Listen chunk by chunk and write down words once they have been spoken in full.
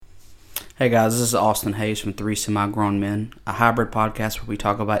Hey guys, this is Austin Hayes from Three Semi-Grown Men, a hybrid podcast where we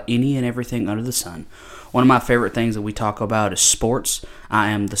talk about any and everything under the sun. One of my favorite things that we talk about is sports. I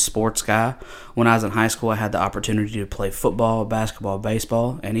am the sports guy. When I was in high school, I had the opportunity to play football, basketball,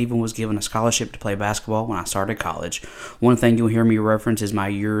 baseball, and even was given a scholarship to play basketball when I started college. One thing you'll hear me reference is my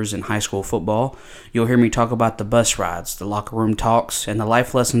years in high school football. You'll hear me talk about the bus rides, the locker room talks, and the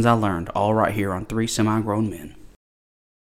life lessons I learned, all right here on Three Semi-Grown Men.